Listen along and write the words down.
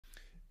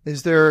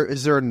Is there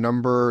a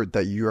number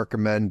that you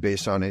recommend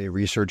based on any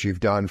research you've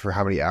done for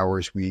how many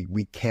hours we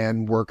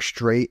can work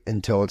straight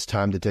until it's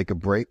time to take a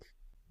break?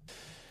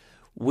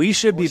 We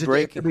should Or be is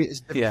breaking. is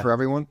it different Yeah. for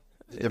everyone?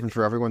 Is it different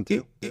for everyone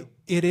too?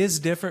 It is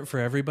different for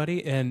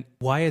everybody, and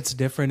why it's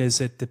different is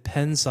it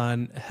depends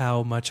on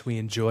how much we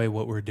enjoy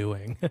what we're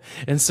doing.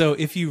 And so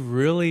if you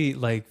really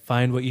like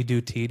find what you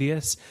do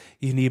tedious,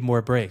 you need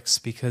more breaks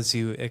because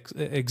you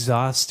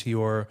exhaust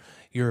your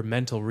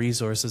mental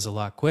resources a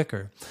lot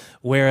quicker.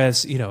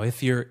 Whereas,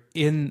 if you're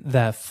in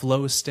that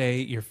flow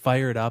state, you're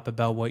fired up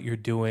about what you're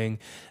doing,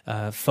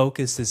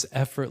 focus is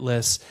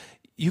effortless,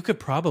 you could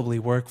probably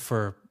work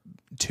for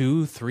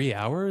 2, 3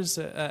 hours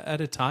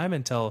at a time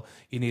until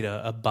you need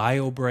a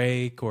bio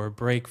break or a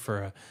break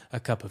for a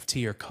cup of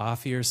tea or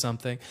coffee or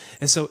something.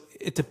 And so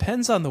it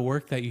depends on the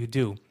work that you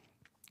do.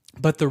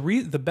 But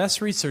the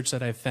best research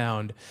that I've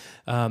found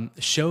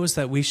shows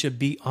that we should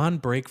be on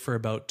break for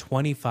about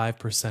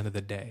 25% of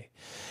the day.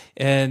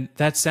 And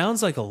that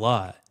sounds like a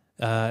lot,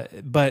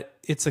 but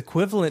it's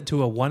equivalent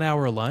to a 1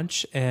 hour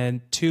lunch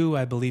and two,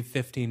 I believe,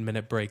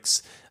 15-minute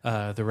breaks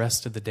the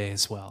rest of the day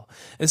as well.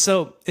 And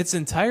so it's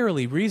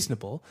entirely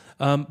reasonable.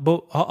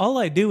 But all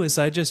I do is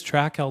I just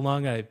track how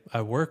long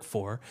I work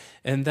for,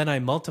 and then I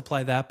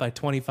multiply that by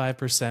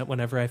 25%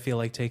 whenever I feel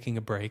like taking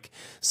a break.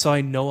 So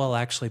I know I'll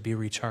actually be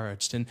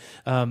recharged. And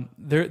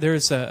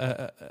there's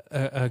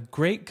a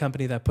great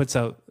company that puts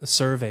out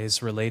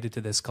surveys related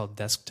to this called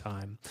Desk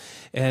Time.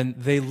 And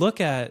they look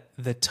at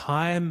the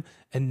time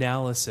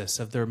analysis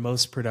of their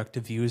most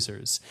productive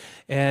users.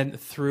 And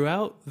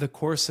throughout the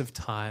course of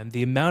time,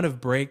 the amount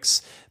of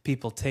breaks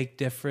people take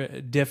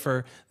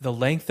differ, the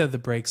length of the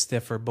breaks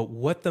differ, but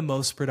what the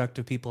most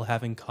productive people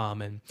have in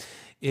common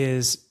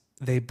is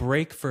they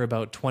break for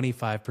about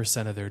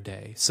 25% of their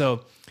day.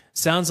 So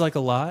sounds like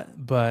a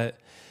lot, but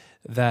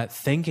that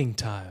thinking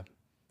time,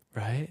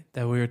 right,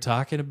 that we were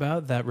talking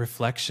about, that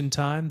reflection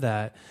time,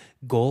 that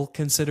goal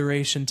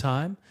consideration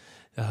time,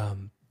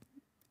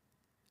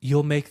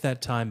 you'll make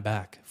that time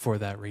back for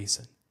that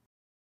reason.